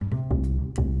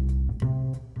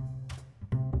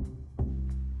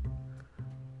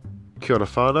Kia ora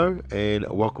whānau, and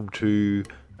welcome to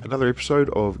another episode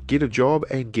of Get a Job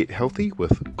and Get Healthy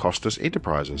with Costas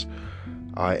Enterprises.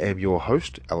 I am your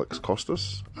host, Alex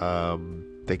Costas.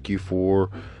 Thank you for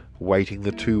waiting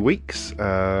the 2 weeks.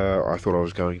 I thought I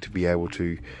was going to be able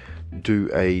to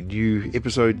do a new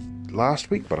episode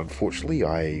last week, but unfortunately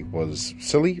I was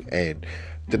silly and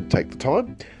didn't take the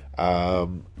time,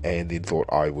 and then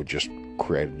thought I would just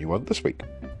create a new one this week.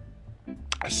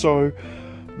 So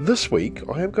this week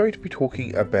I am going to be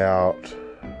talking about,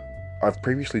 I've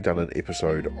previously done an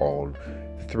episode on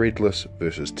Threadless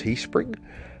versus Teespring.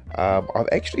 I've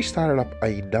actually started up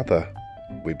another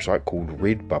website called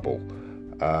Redbubble.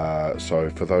 So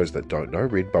for those that don't know,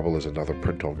 Redbubble is another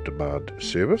print-on-demand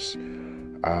service.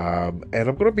 And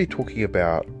I'm going to be talking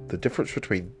about the difference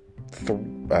between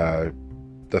the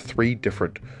three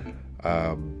different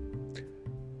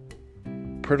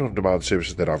print-on-demand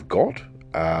services that I've got.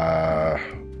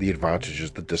 The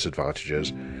advantages, the disadvantages,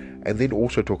 and then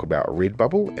also talk about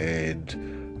Redbubble, and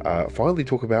finally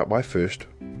talk about my first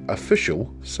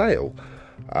official sale.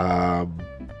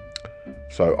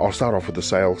 So I'll start off with the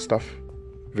sale stuff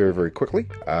very, very quickly.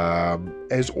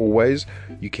 As always,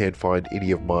 you can find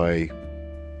any of my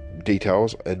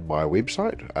details in my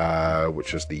website,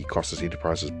 which is the Costas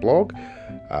Enterprises blog,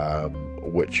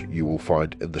 which you will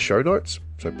find in the show notes.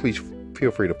 So please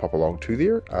feel free to pop along to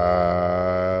there.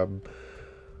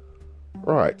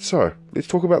 Right, so let's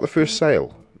talk about the first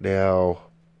sale. Now,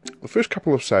 the first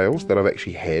couple of sales that I've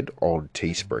actually had on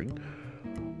Teespring,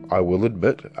 I will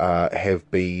admit, have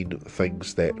been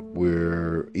things that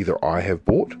were either I have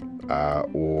bought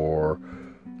or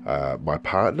my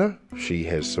partner. She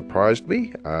has surprised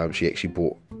me. She actually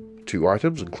bought 2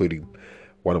 items, including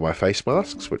one of my face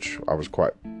masks, which I was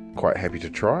quite happy to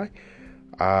try.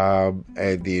 And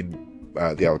then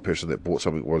the other person that bought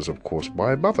something was, of course,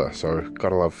 my mother. So,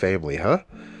 gotta love family, huh?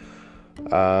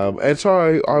 And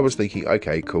so I was thinking,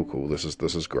 okay, cool. This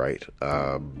is great.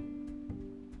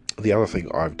 The other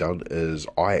thing I've done is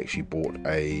I actually bought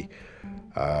I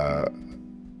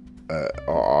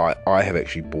have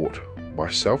actually bought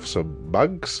myself some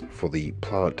mugs for the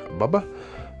Plant Mama.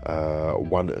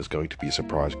 One is going to be a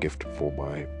surprise gift for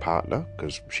my partner,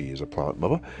 because she is a plant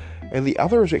mama, and the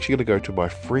other is actually going to go to my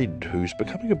friend who's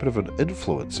becoming a bit of an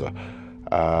influencer,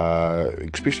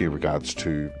 especially in regards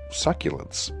to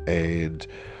succulents. And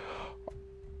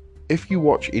if you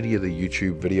watch any of the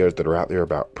YouTube videos that are out there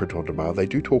about print on demand, they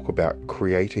do talk about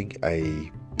creating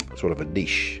a sort of a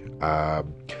niche,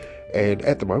 and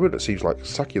at the moment it seems like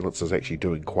succulents is actually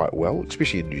doing quite well,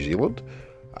 especially in New Zealand,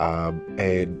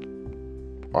 and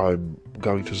I'm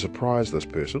going to surprise this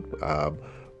person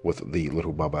with the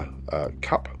Little Mama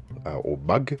cup, or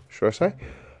mug, should I say,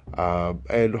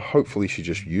 and hopefully she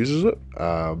just uses it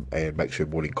and makes her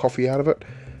morning coffee out of it.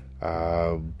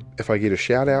 If I get a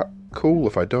shout out, cool.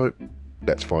 If I don't,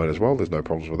 that's fine as well. There's no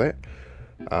problems with that.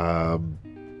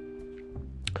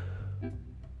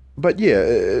 But yeah,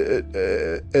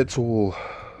 it's all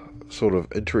sort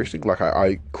of interesting. Like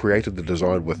I created the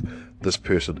design with this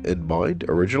person in mind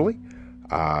originally,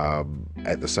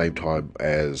 at the same time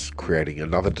as creating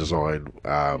another design,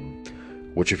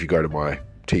 which if you go to my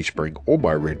Teespring or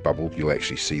my Redbubble, you'll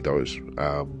actually see those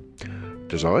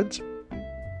designs.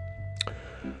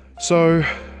 So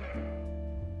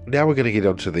now we're going to get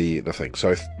onto the thing.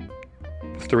 So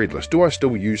Threadless. Do I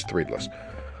still use Threadless?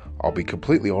 I'll be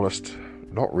completely honest,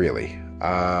 not really.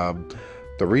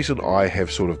 The reason I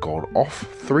have sort of gone off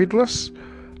Threadless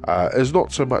is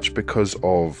not so much because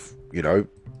of,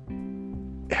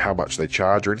 how much they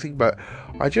charge or anything, but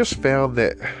I just found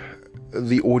that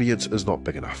the audience is not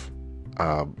big enough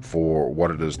for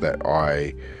what it is that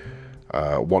I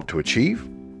want to achieve.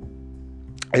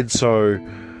 And so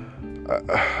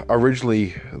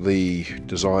originally the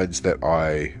designs that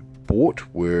I bought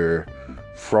were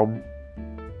from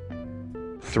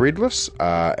Threadless,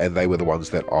 and they were the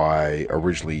ones that I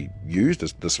originally used.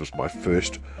 This was my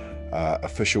first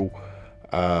official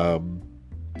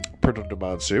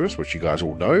print-on-demand service, which you guys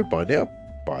all know by now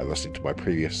by listening to my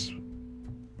previous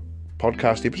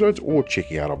podcast episodes or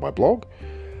checking out on my blog.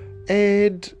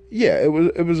 And yeah, it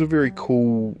was a very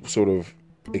cool sort of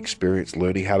experience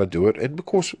learning how to do it. And of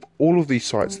course, all of these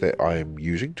sites that I am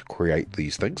using to create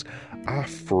these things are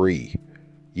free.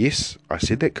 Yes, I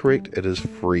said that correct. It is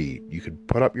free. You can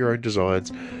put up your own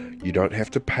designs. You don't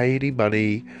have to pay any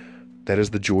money. That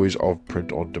is the joys of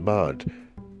print on demand.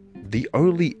 The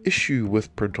only issue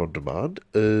with print on demand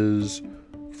is,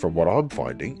 from what I'm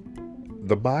finding,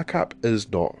 the markup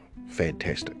is not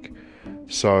fantastic.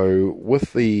 So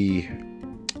with the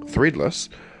Threadless,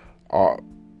 I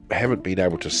haven't been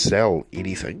able to sell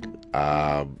anything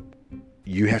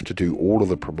you have to do all of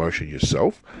the promotion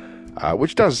yourself,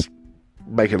 which does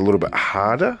make it a little bit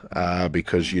harder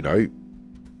because you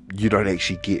don't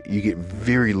actually get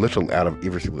very little out of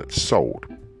everything that's sold.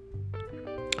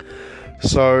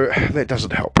 So that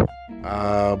doesn't help.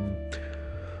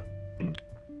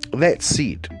 That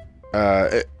said,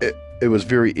 it was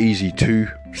very easy to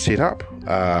set up.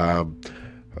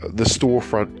 The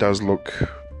storefront does look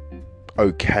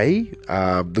okay.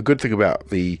 The good thing about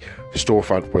the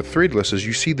storefront with Threadless is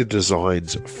you see the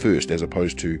designs first as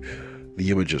opposed to the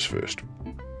images first.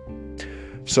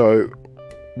 So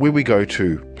when we go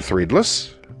to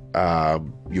Threadless,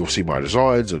 you'll see my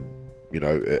designs, and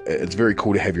it's very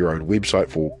cool to have your own website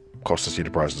for Costas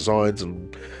Enterprise Designs.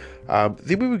 And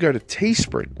then when we go to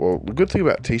Teespring, well, the good thing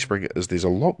about Teespring is there's a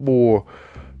lot more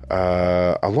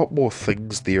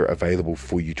things there available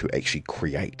for you to actually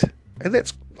create,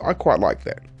 and I quite like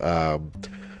that.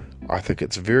 I think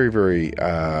it's very, very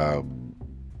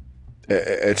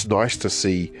it's nice to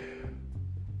see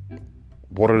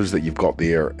what it is that you've got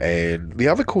there. And the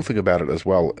other cool thing about it as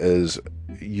well is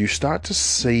you start to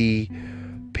see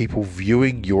people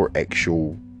viewing your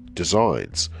actual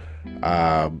designs.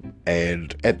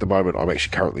 And at the moment, I'm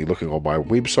actually currently looking on my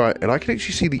website, and I can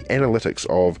actually see the analytics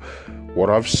of what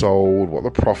I've sold, what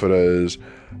the profit is,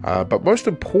 but most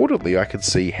importantly, I can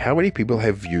see how many people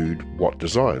have viewed what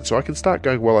design. So I can start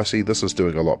going, well, I see this is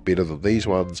doing a lot better than these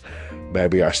ones.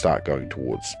 Maybe I start going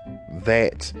towards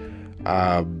that.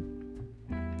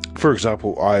 For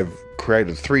example, I've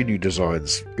created 3 new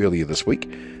designs earlier this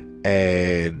week,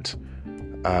 and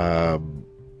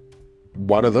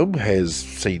one of them has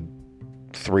seen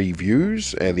 3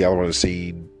 views, and the other one has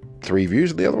seen 3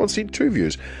 views, and the other one's seen 2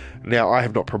 views. Now, I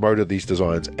have not promoted these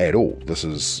designs at all. This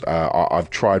is I've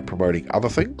tried promoting other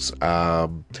things,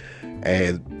 and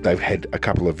they've had a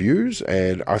couple of views,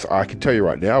 and I can tell you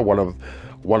right now, one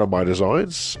of my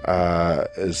designs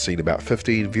has seen about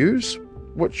 15 views,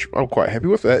 which I'm quite happy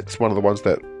with. That's one of the ones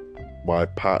that my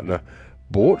partner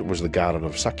bought. It was the Garden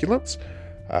of Succulents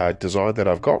design that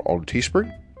I've got on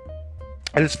Teespring.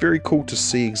 And it's very cool to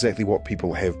see exactly what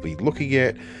people have been looking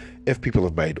at, if people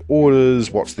have made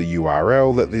orders, what's the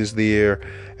URL that there's there,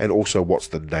 and also what's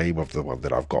the name of the one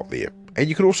that I've got there. And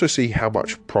you can also see how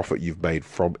much profit you've made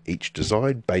from each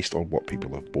design based on what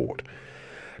people have bought.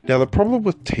 Now, the problem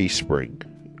with Teespring,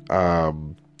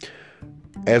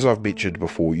 as I've mentioned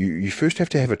before, you first have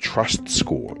to have a trust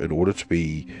score in order to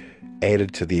be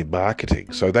added to their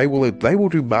marketing. So they will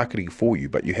do marketing for you,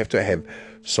 but you have to have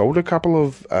sold a couple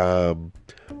of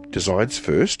designs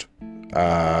first.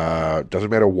 Doesn't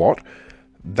matter what.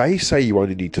 They say you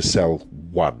only need to sell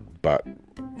 1, but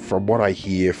from what I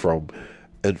hear from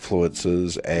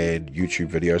influencers and YouTube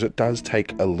videos, it does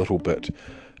take a little bit,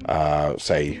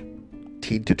 say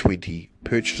 10 to 20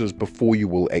 purchases before you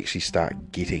will actually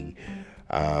start getting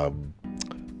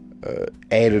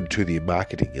added to their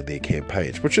marketing and their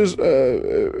campaigns, which is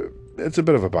it's a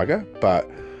bit of a bugger, but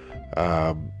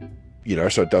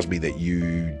so it does mean that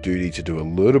you do need to do a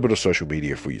little bit of social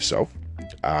media for yourself,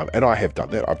 and I have done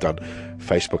that. I've done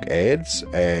Facebook ads,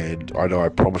 and I know I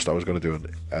promised I was going to do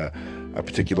a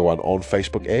particular one on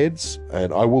Facebook ads,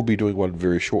 and I will be doing one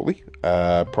very shortly,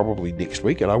 probably next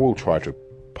week, and I will try to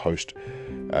post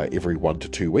every 1 to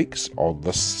 2 weeks on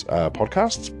this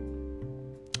podcast.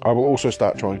 I will also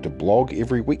start trying to blog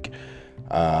every week.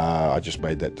 I just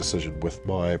made that decision with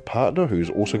my partner, who's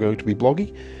also going to be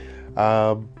blogging.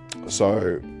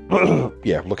 So,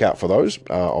 yeah, look out for those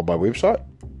on my website.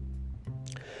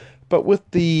 But with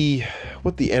the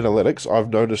analytics, I've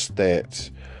noticed that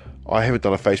I haven't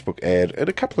done a Facebook ad in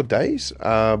a couple of days,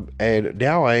 and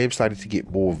now I am starting to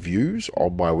get more views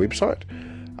on my website.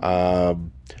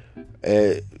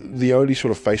 The only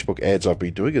sort of Facebook ads I've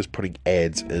been doing is putting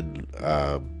ads in,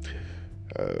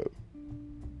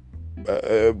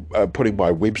 putting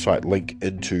my website link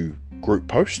into group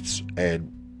posts,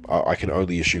 and I can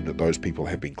only assume that those people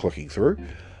have been clicking through.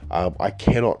 I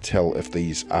cannot tell if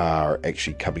these are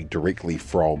actually coming directly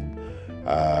from,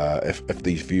 if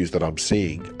these views that I'm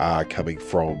seeing are coming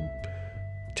from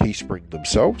Teespring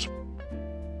themselves.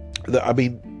 I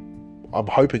mean, I'm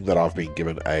hoping that I've been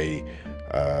given a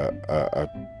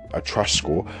trust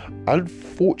score.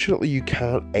 Unfortunately, you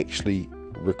can't actually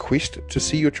request to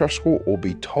see your trust score or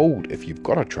be told if you've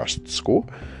got a trust score,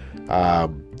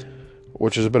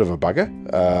 which is a bit of a bugger,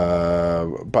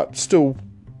 but still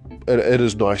it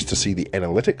is nice to see the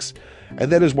analytics,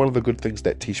 and that is one of the good things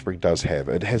that Teespring does have.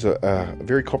 It has a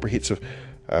very comprehensive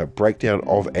breakdown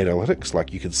of analytics.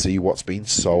 Like, you can see what's been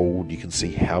sold, you can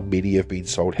see how many have been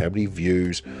sold, how many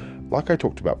views, like I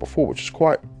talked about before, which is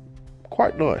quite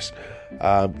quite nice.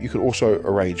 You can also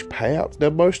arrange payouts.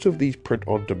 Now, most of these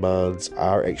print-on-demands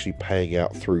are actually paying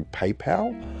out through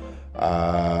PayPal.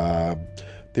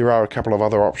 There are a couple of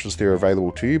other options there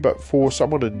available to you, but for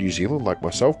someone in New Zealand like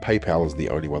myself, PayPal is the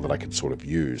only one that I can sort of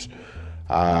use.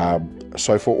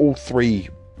 So for all three,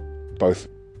 both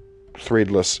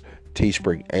Threadless,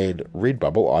 Teespring, and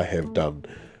Redbubble, I have done.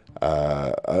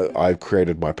 I've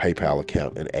created my PayPal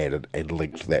account and added and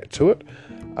linked that to it.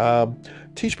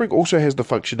 Teespring also has the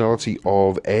functionality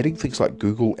of adding things like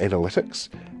Google Analytics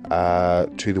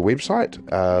to the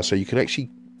website, so you can actually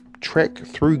track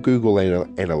through Google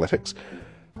Analytics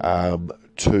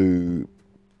to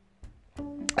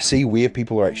see where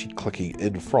people are actually clicking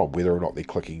in from, whether or not they're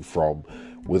clicking from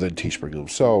within Teespring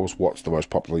themselves, what's the most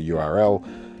popular URL.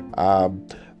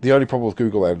 The only problem with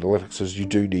Google Analytics is you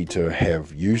do need to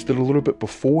have used it a little bit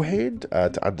beforehand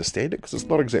to understand it, because it's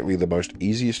not exactly the most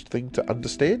easiest thing to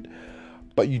understand,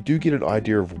 but you do get an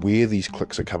idea of where these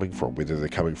clicks are coming from, whether they're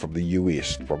coming from the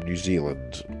US, from New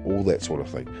Zealand, all that sort of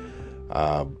thing.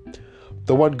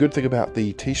 The one good thing about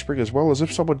the Teespring as well is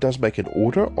if someone does make an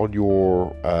order on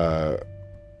your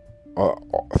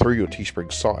through your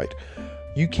Teespring site,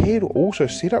 you can also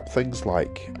set up things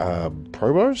like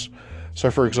promos. So,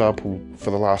 for example,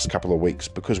 for the last couple of weeks,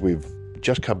 because we've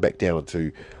just come back down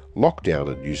into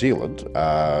lockdown in New Zealand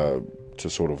to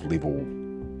sort of level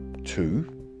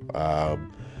 2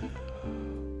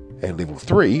 and level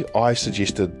 3, I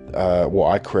suggested,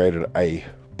 I created a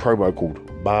promo called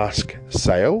Mask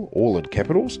Sale, all in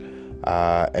capitals,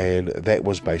 and that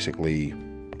was basically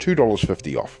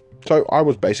 $2.50 off. So I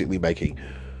was basically making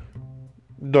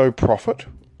no profit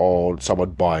on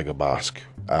someone buying a mask.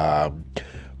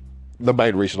 The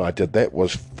main reason I did that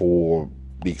was for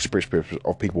the express purpose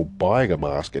of people buying a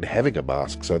mask and having a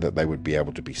mask so that they would be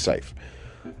able to be safe.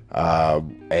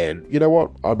 And you know what?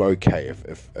 I'm okay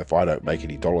if I don't make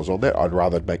any dollars on that. I'd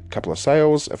rather make a couple of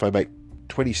sales. If I make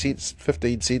 20 cents,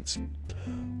 15 cents,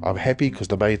 I'm happy, because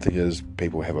the main thing is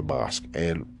people have a mask.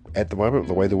 And at the moment,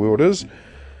 the way the world is,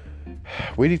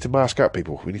 we need to mask up,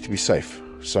 people. We need to be safe.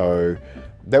 So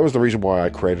that was the reason why I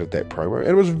created that promo. And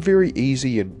it was very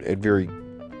easy and very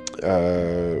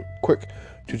quick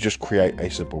to just create a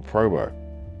simple promo.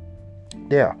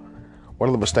 Now, one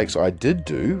of the mistakes I did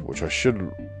do, which I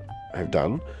shouldn't have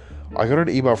done, I got an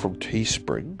email from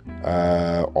Teespring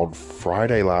on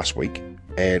Friday last week,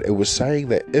 and it was saying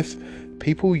that if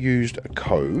people used a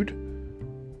code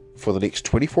for the next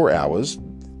 24 hours,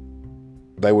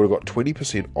 they would have got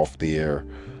 20% off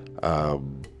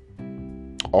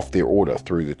their order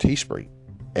through the Teespring,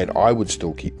 and I would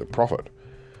still keep the profit.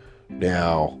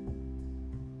 Now,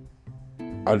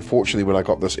 unfortunately, when I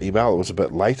got this email, it was a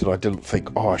bit late, and I didn't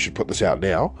think, I should put this out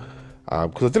now,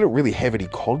 because I didn't really have any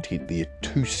content there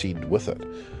to send with it.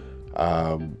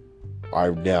 I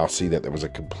now see that there was a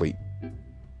complete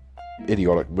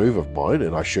idiotic move of mine,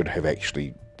 and I should have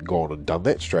actually gone and done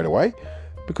that straight away,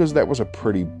 because that was a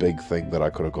pretty big thing that I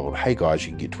could have gone, hey guys, you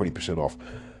can get 20% off.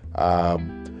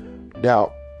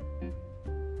 Now,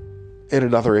 in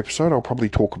another episode, I'll probably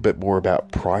talk a bit more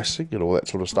about pricing and all that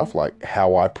sort of stuff, like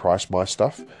how I price my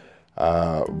stuff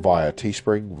via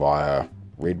Teespring, via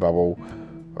Redbubble,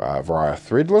 via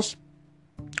Threadless.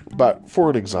 But for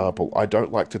an example, I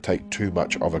don't like to take too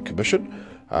much of a commission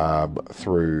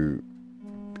through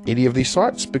any of these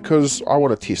sites, because I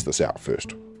want to test this out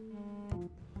first.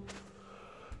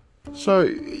 So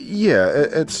yeah,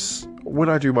 it's when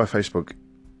I do my Facebook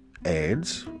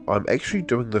ads, I'm actually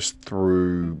doing this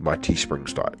through my Teespring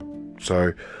site.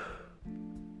 So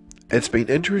it's been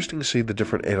interesting to see the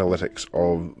different analytics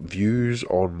of views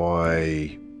on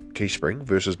my Teespring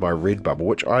versus my Redbubble,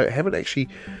 which I haven't actually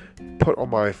put on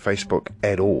my Facebook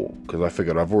at all, because I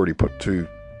figured I've already put 2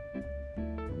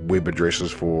 web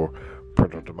addresses for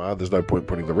print on demand. There's no point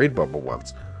putting the Redbubble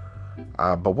ones.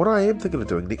 But what I am thinking of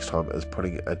doing next time is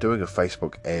doing a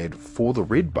Facebook ad for the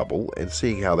Redbubble and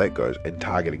seeing how that goes, and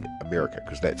targeting America,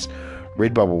 because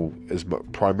Redbubble is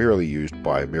primarily used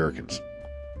by Americans,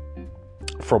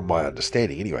 from my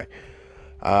understanding anyway.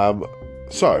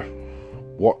 So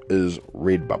what is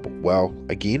Redbubble? Well,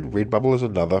 again, Redbubble is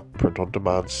another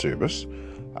print-on-demand service,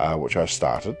 which I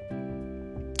started,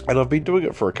 and I've been doing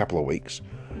it for a couple of weeks.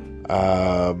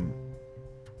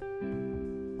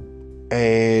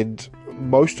 And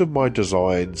most of my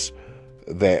designs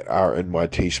that are in my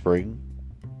Teespring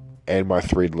and my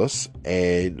Threadless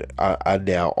and are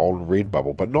now on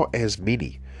Redbubble, but not as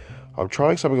many. I'm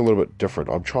trying something a little bit different.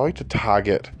 I'm trying to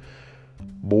target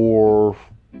more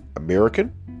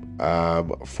American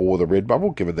for the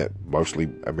Redbubble, given that mostly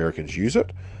Americans use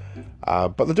it.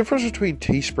 But the difference between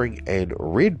Teespring and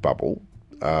Redbubble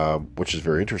which is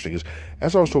very interesting, is,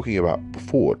 as I was talking about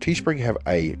before, Teespring have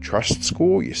a trust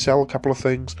score. You sell a couple of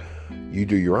things, you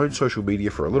do your own social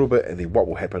media for a little bit, and then what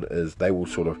will happen is they will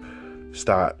sort of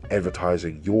start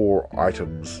advertising your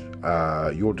items,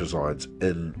 your designs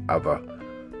in other,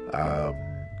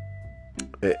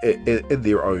 in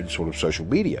their own sort of social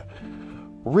media.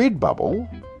 Redbubble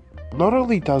not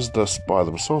only does this by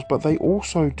themselves, but they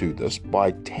also do this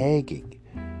by tagging.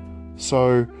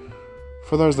 So,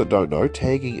 for those that don't know,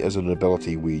 tagging is an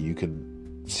ability where you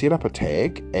can set up a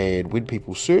tag, and when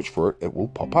people search for it, it will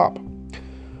pop up.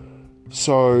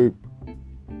 So,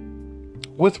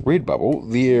 with Redbubble,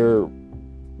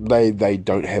 they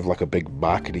don't have like a big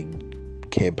marketing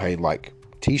campaign like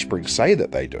Teespring say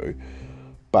that they do,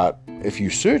 but if you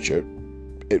search it,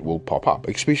 it will pop up,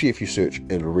 especially if you search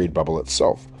in Redbubble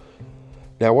itself.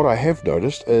 Now, what I have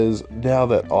noticed is, now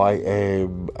that I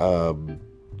am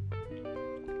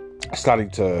starting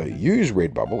to use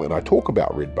Redbubble, and I talk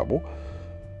about Redbubble,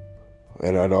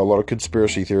 and I know a lot of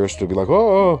conspiracy theorists will be like,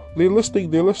 oh, they're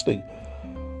listening.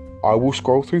 I will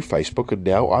scroll through Facebook, and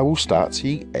now I will start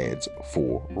seeing ads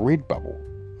for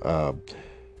Redbubble,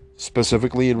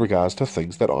 specifically in regards to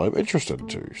things that I'm interested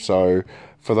into. So,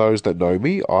 for those that know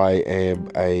me, I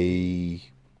am a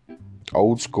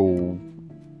old school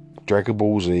Dragon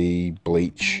Ball Z,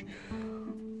 Bleach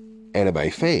anime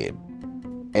fan,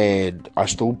 and I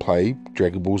still play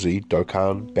Dragon Ball Z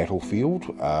Dokkan Battlefield,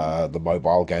 the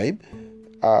mobile game.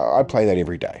 I play that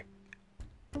every day,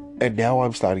 and now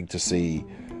I'm starting to see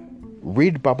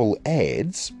Redbubble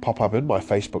ads pop up in my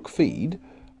Facebook feed,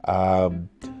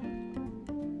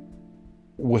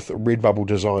 with Redbubble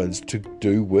designs to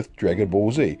do with Dragon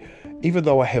Ball Z, even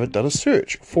though I haven't done a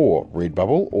search for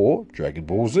Redbubble or Dragon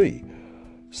Ball Z.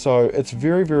 So it's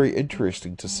very, very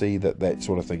interesting to see that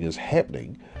sort of thing is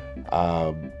happening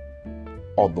on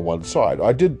the one side.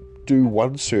 I did do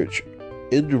one search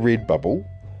in Redbubble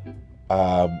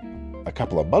a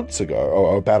couple of months ago,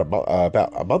 or about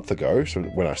a month ago, so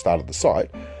when I started the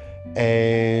site,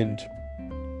 and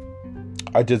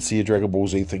I did see a Dragon Ball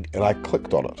Z thing, and I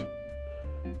clicked on it.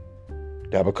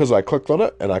 Now, because I clicked on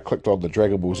it, and I clicked on the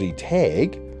Dragon Ball Z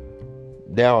tag,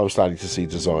 now I'm starting to see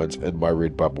designs in my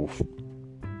Redbubble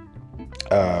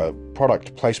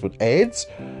product placement ads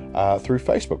through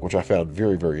Facebook, which I found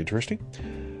very, very interesting.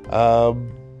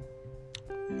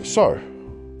 So,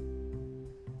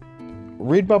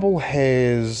 Redbubble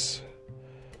has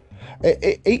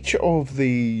each of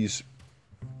these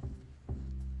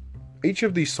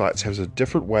sites has a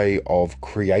different way of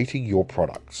creating your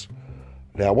products.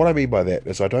 Now, what I mean by that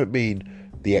is, I don't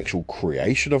mean the actual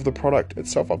creation of the product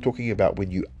itself. I'm talking about when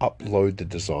you upload the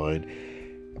design,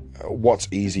 what's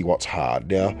easy, what's hard.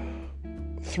 Now,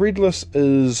 Threadless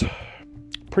is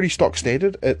pretty stock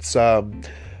standard. It's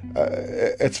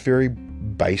very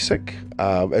basic.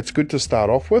 It's good to start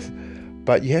off with,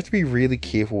 but you have to be really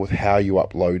careful with how you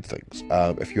upload things.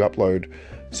 If you upload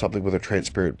something with a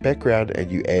transparent background and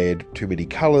you add too many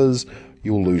colors,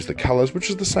 you'll lose the colors,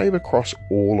 which is the same across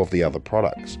all of the other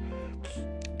products.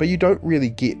 But you don't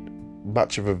really get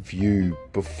much of a view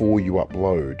before you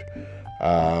upload.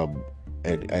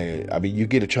 And I mean, you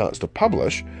get a chance to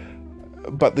publish,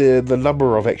 but the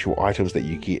number of actual items that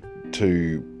you get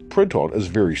to print on is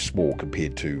very small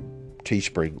compared to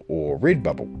Teespring or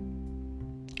Redbubble.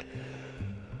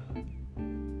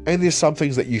 And there's some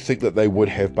things that you think that they would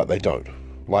have, but they don't.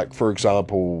 Like, for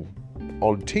example,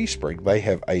 on Teespring, they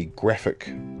have a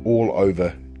graphic all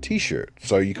over t-shirt.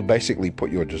 So you can basically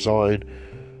put your design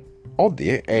on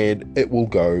there and it will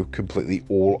go completely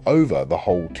all over the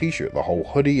whole t-shirt, the whole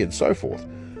hoodie and so forth,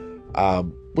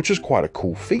 which is quite a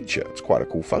cool feature. It's quite a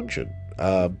cool function,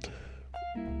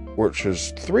 which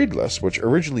is Threadless, which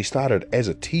originally started as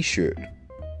a t-shirt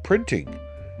printing.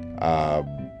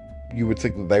 You would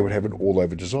think that they would have an all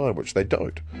over design, which they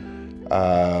don't.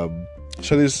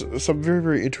 So there's some very,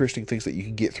 very interesting things that you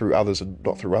can get through others and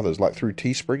not through others. Like through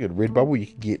Teespring and Redbubble, you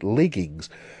can get leggings,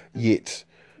 yet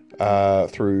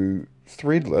through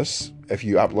Threadless, if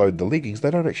you upload the leggings,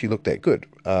 they don't actually look that good.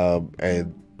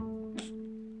 And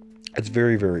it's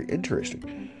very, very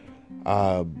interesting.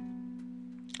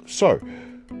 So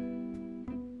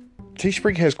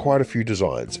Teespring has quite a few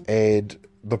designs, and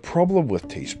the problem with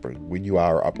Teespring, when you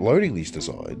are uploading these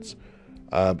designs,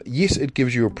 yes, it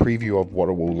gives you a preview of what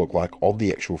it will look like on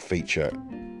the actual feature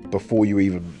before you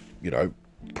even,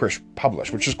 press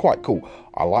publish, which is quite cool.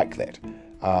 I like that.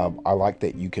 I like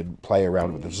that you can play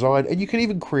around with the design, and you can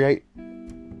even create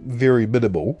very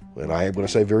minimal, and I am going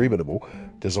to say very minimal,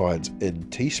 designs in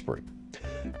Teespring.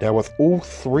 Now, with all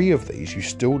three of these, you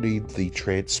still need the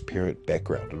transparent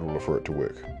background in order for it to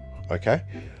work. Okay?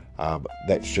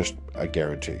 That's just a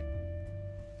guarantee.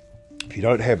 If you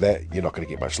don't have that, you're not going to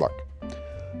get much luck.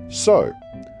 So,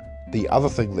 the other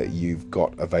thing that you've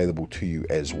got available to you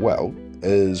as well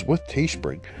is with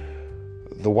Teespring,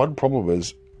 the one problem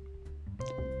is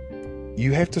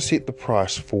you have to set the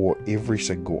price for every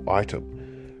single item.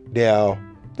 Now,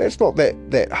 that's not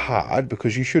that hard,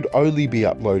 because you should only be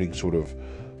uploading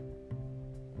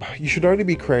you should only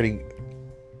be creating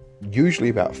usually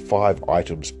about 5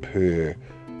 items per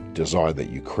design that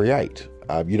you create.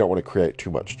 You don't want to create too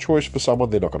much choice for someone.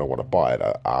 They're not going to want to buy it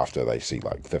after they see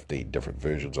like 15 different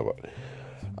versions of it.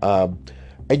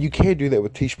 And you can do that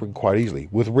with Teespring quite easily.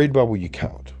 With Redbubble, you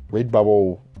can't.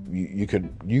 Redbubble,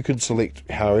 you can select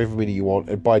however many you want,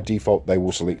 and by default, they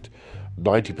will select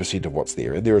 90% of what's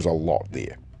there, and there is a lot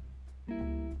there.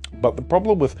 But the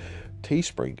problem with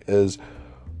Teespring is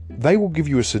they will give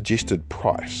you a suggested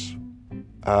price.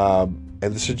 And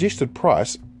the suggested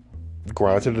price,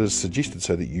 granted, it is suggested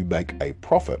so that you make a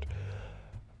profit,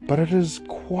 but it is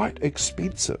quite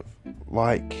expensive.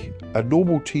 Like a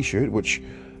normal t-shirt, which,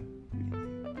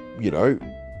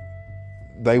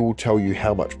 they will tell you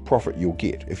how much profit you'll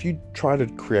get. If you try to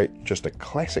create just a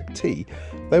classic tee,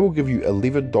 they will give you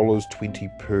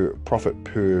 $11.20 per profit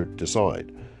per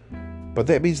design. But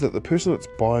that means that the person that's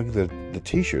buying the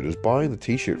t-shirt is buying the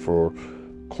t-shirt for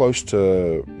close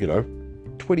to,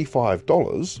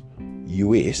 $25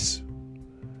 US.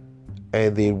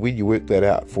 And then when you work that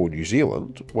out for New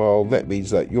Zealand, well, that means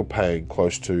that you're paying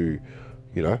close to,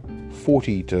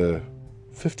 $40 to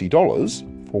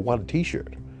 $50 for one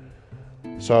t-shirt.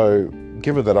 So,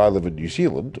 given that I live in New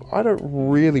Zealand, I don't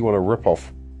really want to rip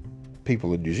off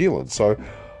people in New Zealand. So,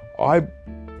 I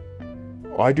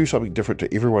do something different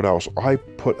to everyone else. I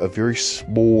put a very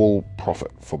small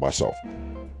profit for myself.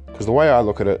 Because the way I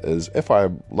look at it is, if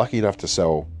I'm lucky enough to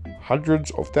sell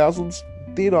hundreds of thousands,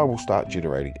 then I will start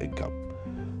generating income.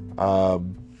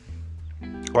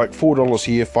 Like $4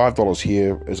 here, $5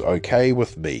 here is okay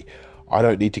with me. I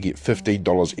don't need to get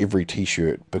 $15 every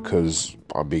t-shirt because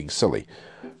I'm being silly.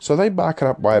 So they mark it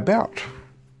up by about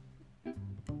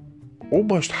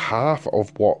almost half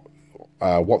of what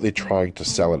they're trying to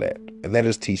sell it at, and that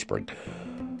is Teespring.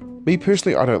 Me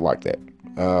personally, I don't like that.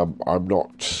 I'm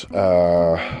not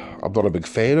a big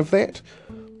fan of that.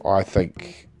 I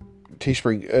think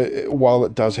Teespring, while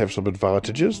it does have some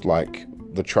advantages like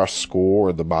the trust score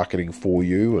and the marketing for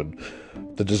you and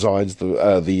the designs,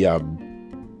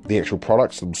 the actual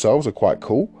products themselves are quite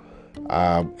cool.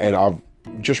 And I've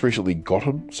just recently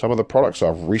gotten some of the products.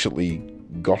 I've recently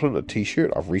gotten a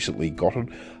t-shirt. I've recently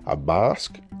gotten a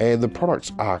mask, and the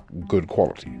products are good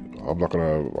quality. I'm not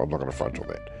gonna front on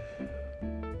that.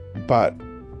 But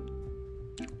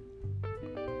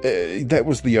that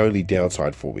was the only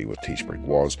downside for me with Teespring,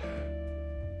 was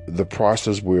the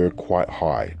prices were quite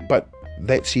high. But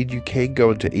that said, you can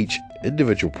go into each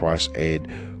individual price and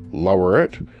lower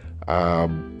it.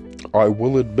 I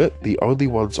will admit the only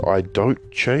ones I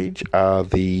don't change are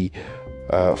the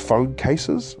phone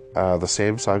cases, the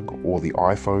Samsung or the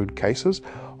iPhone cases.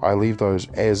 I leave those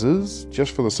as is,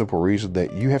 just for the simple reason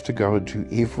that you have to go into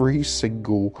every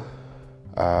single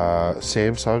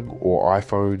Samsung or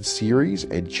iPhone series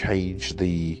and change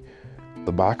the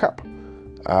markup.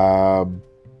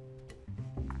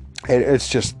 And it's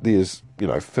just, there's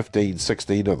 15,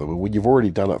 16 of them, and when you've already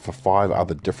done it for 5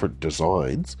 other different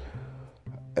designs,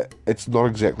 it's not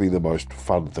exactly the most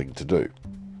fun thing to do.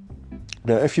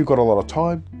 Now, if you've got a lot of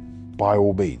time, by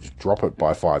all means, drop it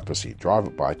by 5%, drive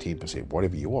it by 10%,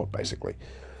 whatever you want, basically.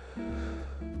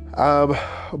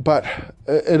 But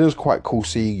it is quite cool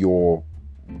seeing your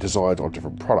designs on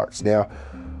different products. Now,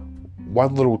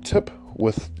 one little tip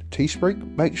with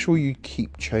Teespring, make sure you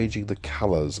keep changing the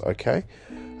colors, okay?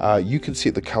 You can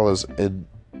set the colors in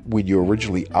when you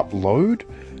originally upload,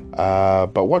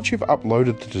 but once you've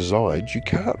uploaded the designs, you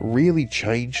can't really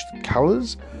change the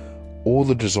colors or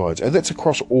the designs, and that's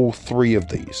across all 3 of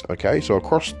these, okay? So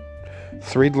across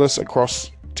Threadless,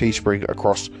 across Teespring,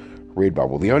 across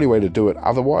Redbubble. The only way to do it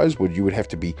otherwise you would have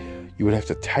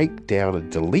to take down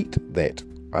and delete that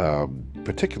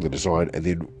particular design and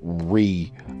then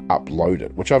re-upload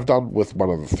it, which I've done with one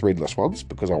of the Threadless ones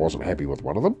because I wasn't happy with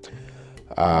one of them.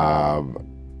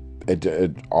 And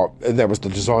that was, the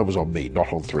design was on me,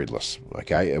 not on Threadless.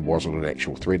 Okay, it wasn't an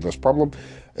actual Threadless problem.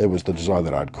 It was the design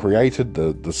that I'd created.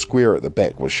 The square at the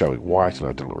back was showing white, and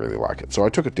I didn't really like it. So I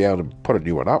took it down and put a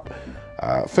new one up.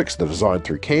 Fixed the design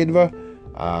through Canva,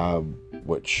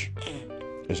 which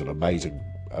is an amazing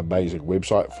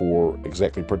website for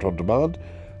exactly print on demand.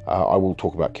 I will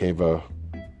talk about Canva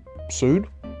soon.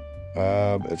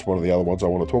 It's one of the other ones I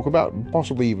want to talk about, and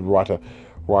possibly even write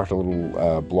write a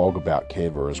little blog about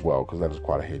Canva as well, because that is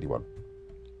quite a handy one.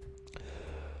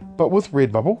 But with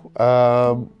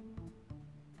Redbubble,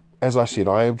 as I said,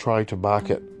 I am trying to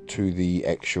market to the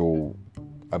actual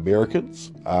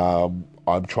Americans.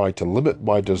 I'm trying to limit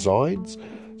my designs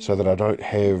so that I don't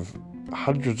have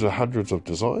hundreds and hundreds of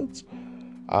designs.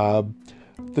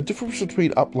 The difference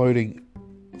between uploading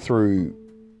through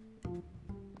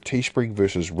Teespring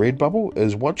versus Redbubble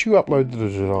is once you upload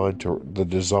the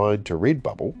design to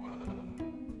Redbubble,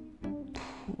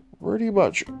 pretty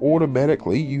much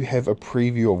automatically you have a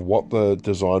preview of what the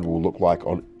design will look like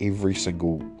on every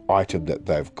single item that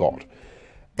they've got.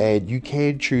 And you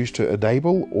can choose to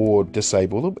enable or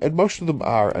disable them, and most of them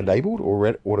are enabled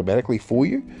or automatically for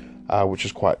you, which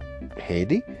is quite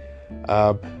handy.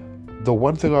 The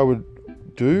one thing I would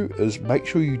do is make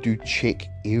sure you do check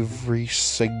every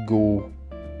single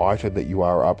item that you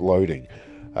are uploading.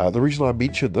 The reason I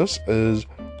mention this is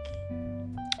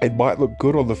it might look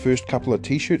good on the first couple of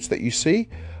t-shirts that you see,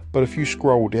 but if you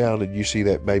scroll down and you see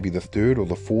that maybe the third or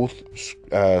the fourth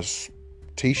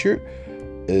t-shirt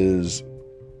is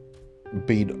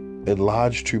been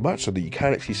enlarged too much so that you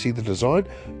can't actually see the design,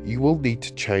 you will need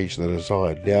to change the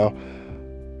design. Now,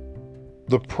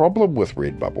 the problem with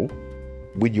Redbubble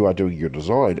when you are doing your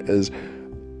design is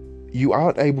you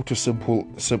aren't able to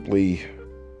simply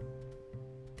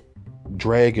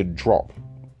drag and drop.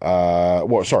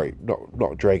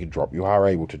 Not drag and drop. You are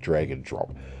able to drag and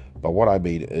drop, but what I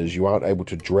mean is you aren't able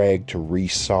to drag to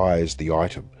resize the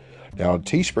item. Now on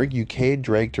Teespring you can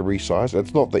drag to resize.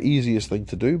 It's not the easiest thing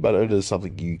to do, but it is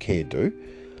something you can do,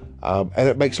 and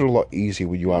it makes it a lot easier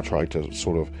when you are trying to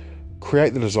sort of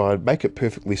create the design, make it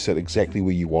perfectly sit exactly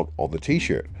where you want on the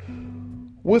t-shirt.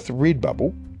 With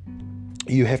Redbubble,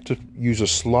 you have to use a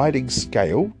sliding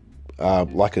scale,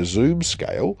 like a zoom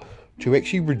scale, to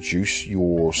actually reduce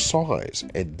your size,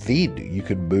 and then you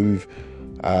can move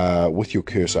with your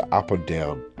cursor up and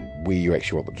down where you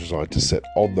actually want the design to sit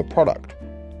on the product.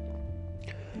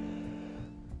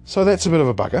 So that's a bit of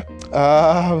a bugger,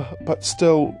 but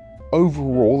still,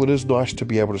 overall, it is nice to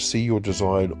be able to see your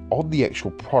design on the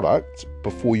actual product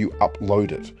before you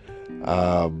upload it.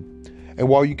 And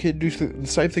while you can do the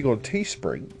same thing on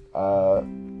Teespring,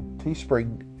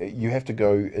 you have to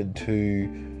go into,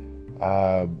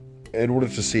 in order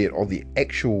to see it on the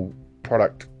actual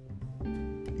product,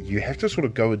 you have to sort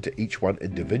of go into each one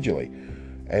individually.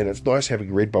 And it's nice having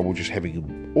Redbubble, just having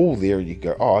them all there, and you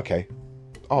can go, oh, okay.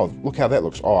 Oh, look how that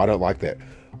looks. Oh, I don't like that.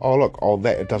 Oh, look, on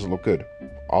that, it doesn't look good.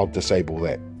 I'll disable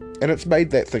that. And it's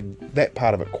made that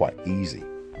part of it quite easy.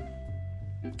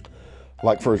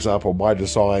 Like, for example, my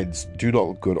designs do not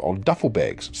look good on duffel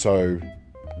bags. So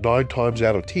 9 times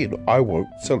out of 10, I won't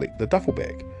select the duffel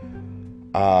bag,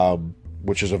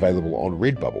 which is available on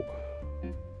Redbubble.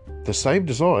 The same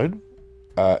design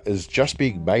is just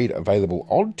being made available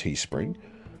on Teespring,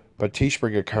 but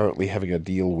Teespring are currently having a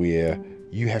deal where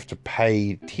you have to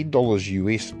pay $10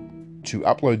 US to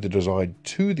upload the design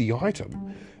to the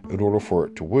item in order for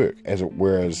it to work,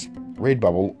 whereas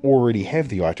Redbubble already have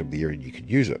the item there and you can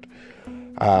use it.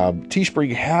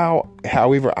 Teespring,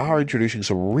 however, are introducing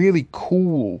some really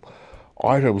cool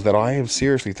items that I am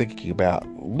seriously thinking about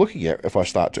looking at if I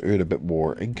start to earn a bit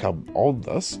more income on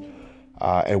this,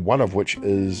 and one of which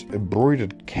is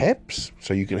embroidered caps.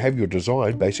 So you can have your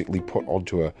design basically put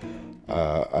onto a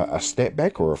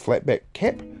snapback or a flatback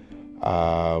cap,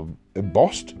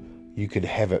 embossed. You can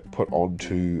have it put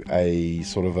onto a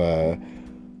sort of a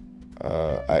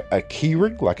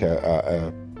keyring, like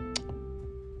a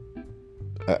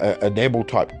enamel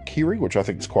type keyring, which I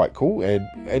think is quite cool,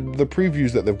 and the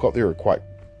previews that they've got there are quite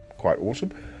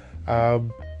awesome.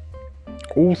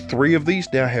 All 3 of these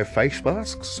now have face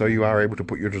masks, so you are able to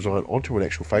put your design onto an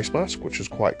actual face mask, which is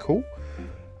quite cool.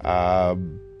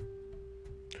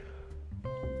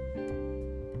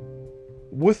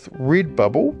 With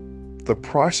Redbubble, the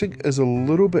pricing is a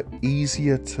little bit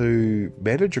easier to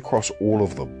manage across all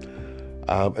of them.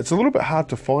 It's a little bit hard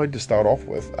to find to start off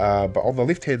with, but on the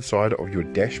left hand side of your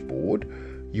dashboard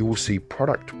you will see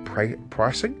product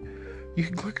pricing. You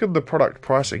can click on the product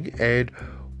pricing, and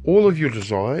all of your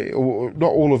design, or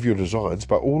not all of your designs,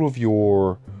 but all of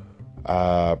your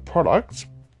products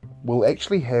will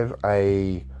actually have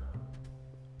a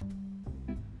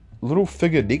little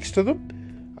figure next to them.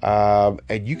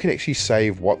 And you can actually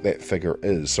save what that figure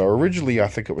is. So originally I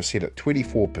think it was set at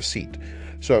 24%.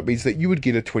 So it means that you would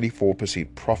get a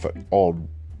 24% profit on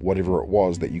whatever it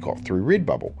was that you got through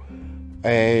Redbubble.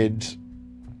 And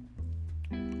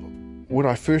when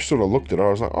I first sort of looked at it, I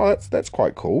was like, oh, that's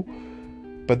quite cool.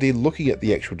 But then looking at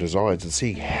the actual designs and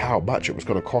seeing how much it was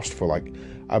going to cost for like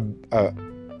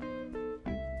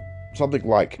something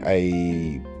like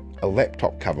a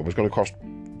laptop cover was going to cost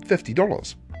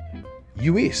 $50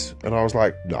 US, and I was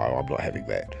like, no, I'm not having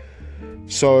that.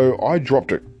 So I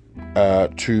dropped it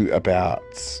to about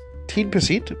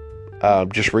 10%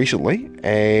 just recently,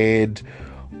 and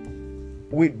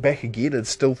went back again and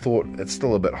still thought it's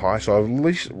still a bit high. So I've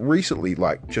recently,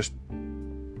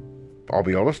 I'll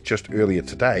be honest, just earlier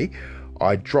today,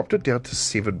 I dropped it down to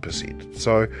 7%.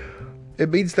 So it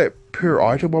means that per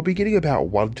item I'll be getting about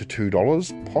 $1 to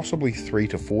 $2, possibly $3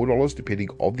 to $4, depending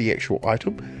on the actual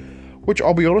item, which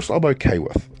I'll be honest, I'm okay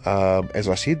with. As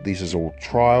I said, this is all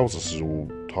trials, this is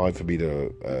all time for me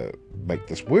to make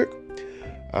this work.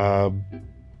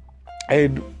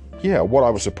 And yeah, what I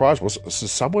was surprised was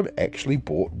someone actually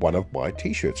bought one of my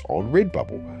t-shirts on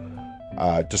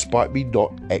Redbubble, despite me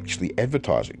not actually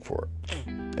advertising for it.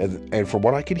 And from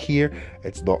what I can hear,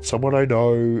 it's not someone I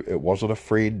know. It wasn't a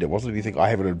friend. It wasn't anything. I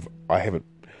haven't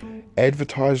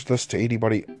advertised this to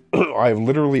anybody. I have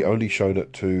literally only shown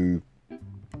it to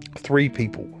 3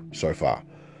 people so far,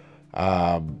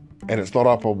 and it's not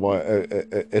up on my.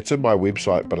 It's in my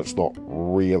website, but it's not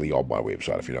really on my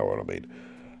website, if you know what I mean.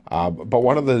 But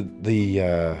one of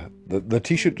the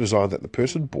t-shirt design that the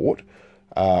person bought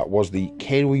was the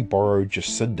Can We Borrow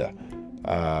Jacinda?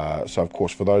 So of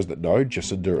course, for those that know,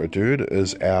 Jacinda Ardern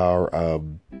is our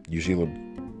New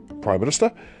Zealand Prime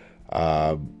Minister,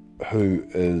 who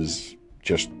is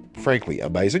just frankly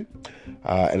amazing,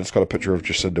 and it's got a picture of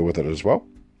Jacinda with it as well.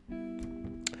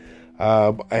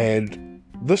 And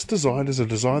this design is a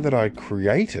design that I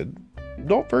created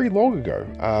not very long ago.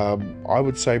 I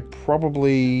would say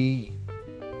probably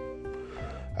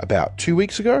about 2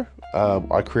 weeks ago.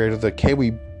 I created the Can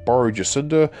We Borrow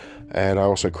Jacinda, and I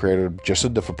also created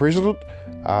Jacinda for President.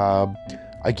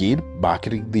 Again,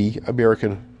 marketing the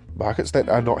American markets that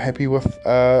are not happy with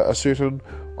a certain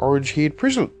orange-haired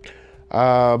president.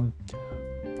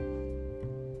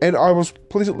 And I was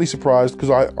pleasantly surprised, because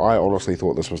I honestly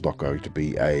thought this was not going to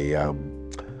be a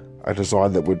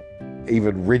design that would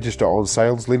even register on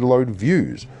sales, let alone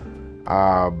views.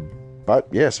 But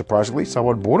yeah, surprisingly,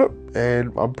 someone bought it,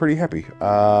 and I'm pretty happy.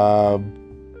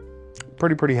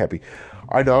 Pretty happy.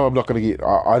 I know I'm not going to get.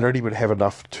 I don't even have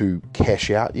enough to cash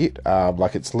out yet.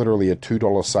 It's literally a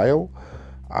 $2 sale,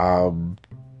 and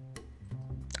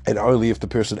only if the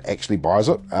person actually buys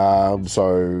it.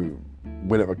 So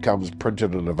when it becomes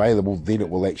printed and available, then it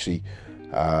will actually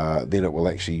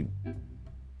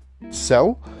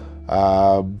sell.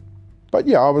 But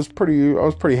yeah, I was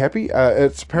pretty happy.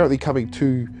 It's apparently coming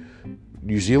to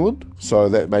New Zealand, so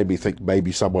that made me think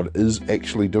maybe someone is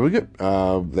actually doing it.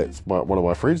 That's one of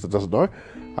my friends that doesn't know.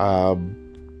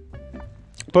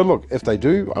 But look, if they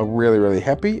do, I'm really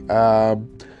happy.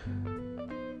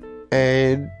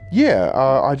 And yeah,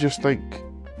 I just think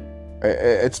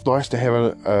it's nice to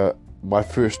have my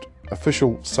first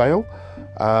official sale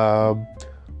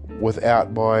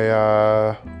without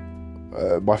my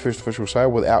first official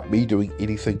sale without me doing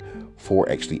anything for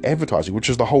actually advertising, which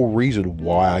is the whole reason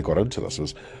why I got into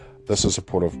this. This is a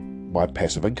part of my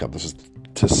passive income. This is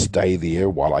to stay there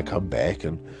while I come back,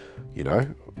 and I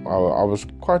was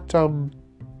quite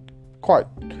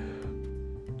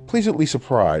pleasantly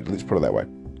surprised. Let's put it that way.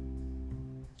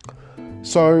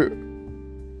 So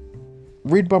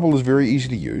Redbubble is very easy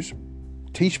to use.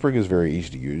 Teespring is very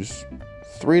easy to use.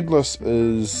 Threadless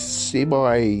is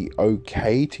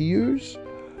semi-okay to use.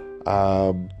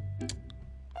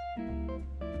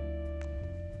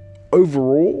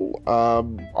 Overall,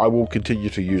 I will continue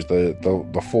to use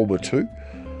the former two.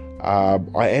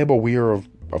 I am aware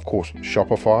of course,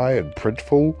 Shopify and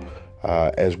Printful,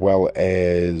 as well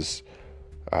as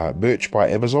Merch by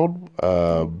Amazon.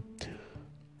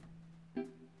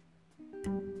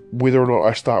 Whether or not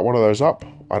I start one of those up,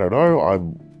 I don't know. I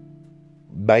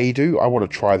may do. I want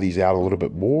to try these out a little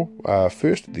bit more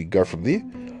first, then go from there.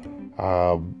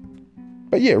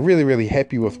 But yeah, really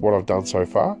happy with what I've done so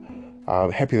far.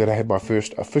 Happy that I had my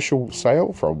first official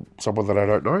sale from someone that I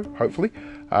don't know, hopefully.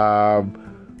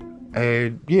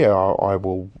 And yeah, I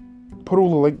will put all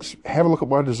the links, have a look at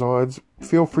my designs.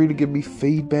 Feel free to give me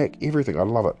feedback, everything. I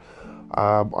love it.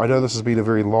 I know this has been a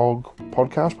very long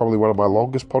podcast, probably one of my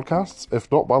longest podcasts, if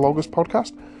not my longest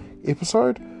podcast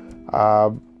episode.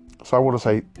 So I want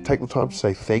to take the time to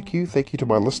say thank you to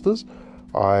my listeners.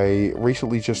 I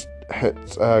recently just hit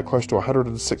close to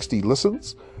 160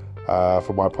 listens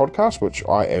for my podcast, which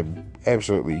I am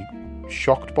absolutely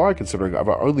shocked by, considering I've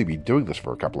only been doing this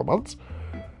for a couple of months.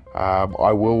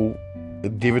 I will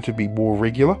endeavour to be more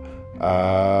regular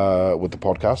with the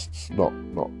podcasts, not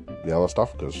the other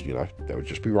stuff, because that would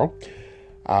just be wrong.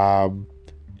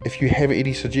 If you have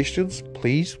any suggestions,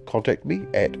 please contact me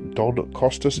at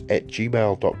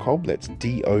doncostas@gmail.com. That's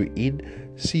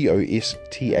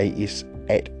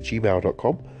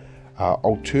DONCOSTAS@gmail.com.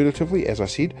 Alternatively, as I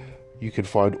said, you can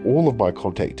find all of my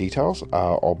contact details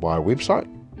on my website,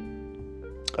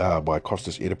 my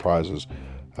Costas Enterprises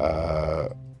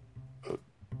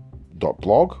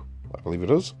 .blog, I believe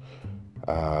it is,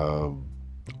 or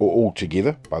all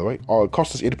together, by the way,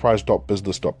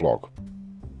 costasenterprise.business.blog.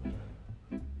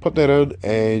 Put that in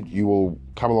and you will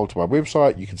come along to my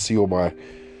website. You can see all my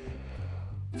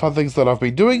fun things that I've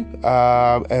been doing,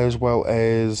 as well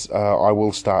as I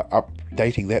will start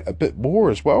updating that a bit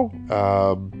more as well,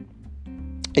 and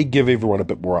give everyone a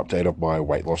bit more update of my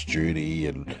weight loss journey,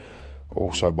 and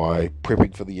also my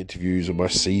prepping for the interviews and my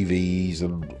CVs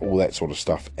and all that sort of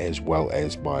stuff, as well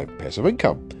as my passive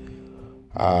income.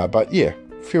 But yeah,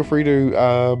 feel free to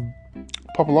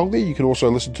pop along there. You can also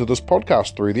listen to this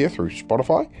podcast through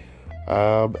Spotify,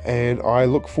 and I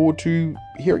look forward to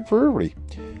hearing from everybody.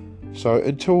 So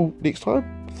until next time,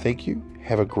 thank you,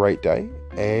 have a great day,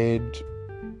 and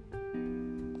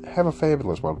have a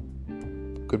fabulous one.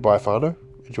 Goodbye, whānau.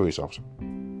 Enjoy yourselves.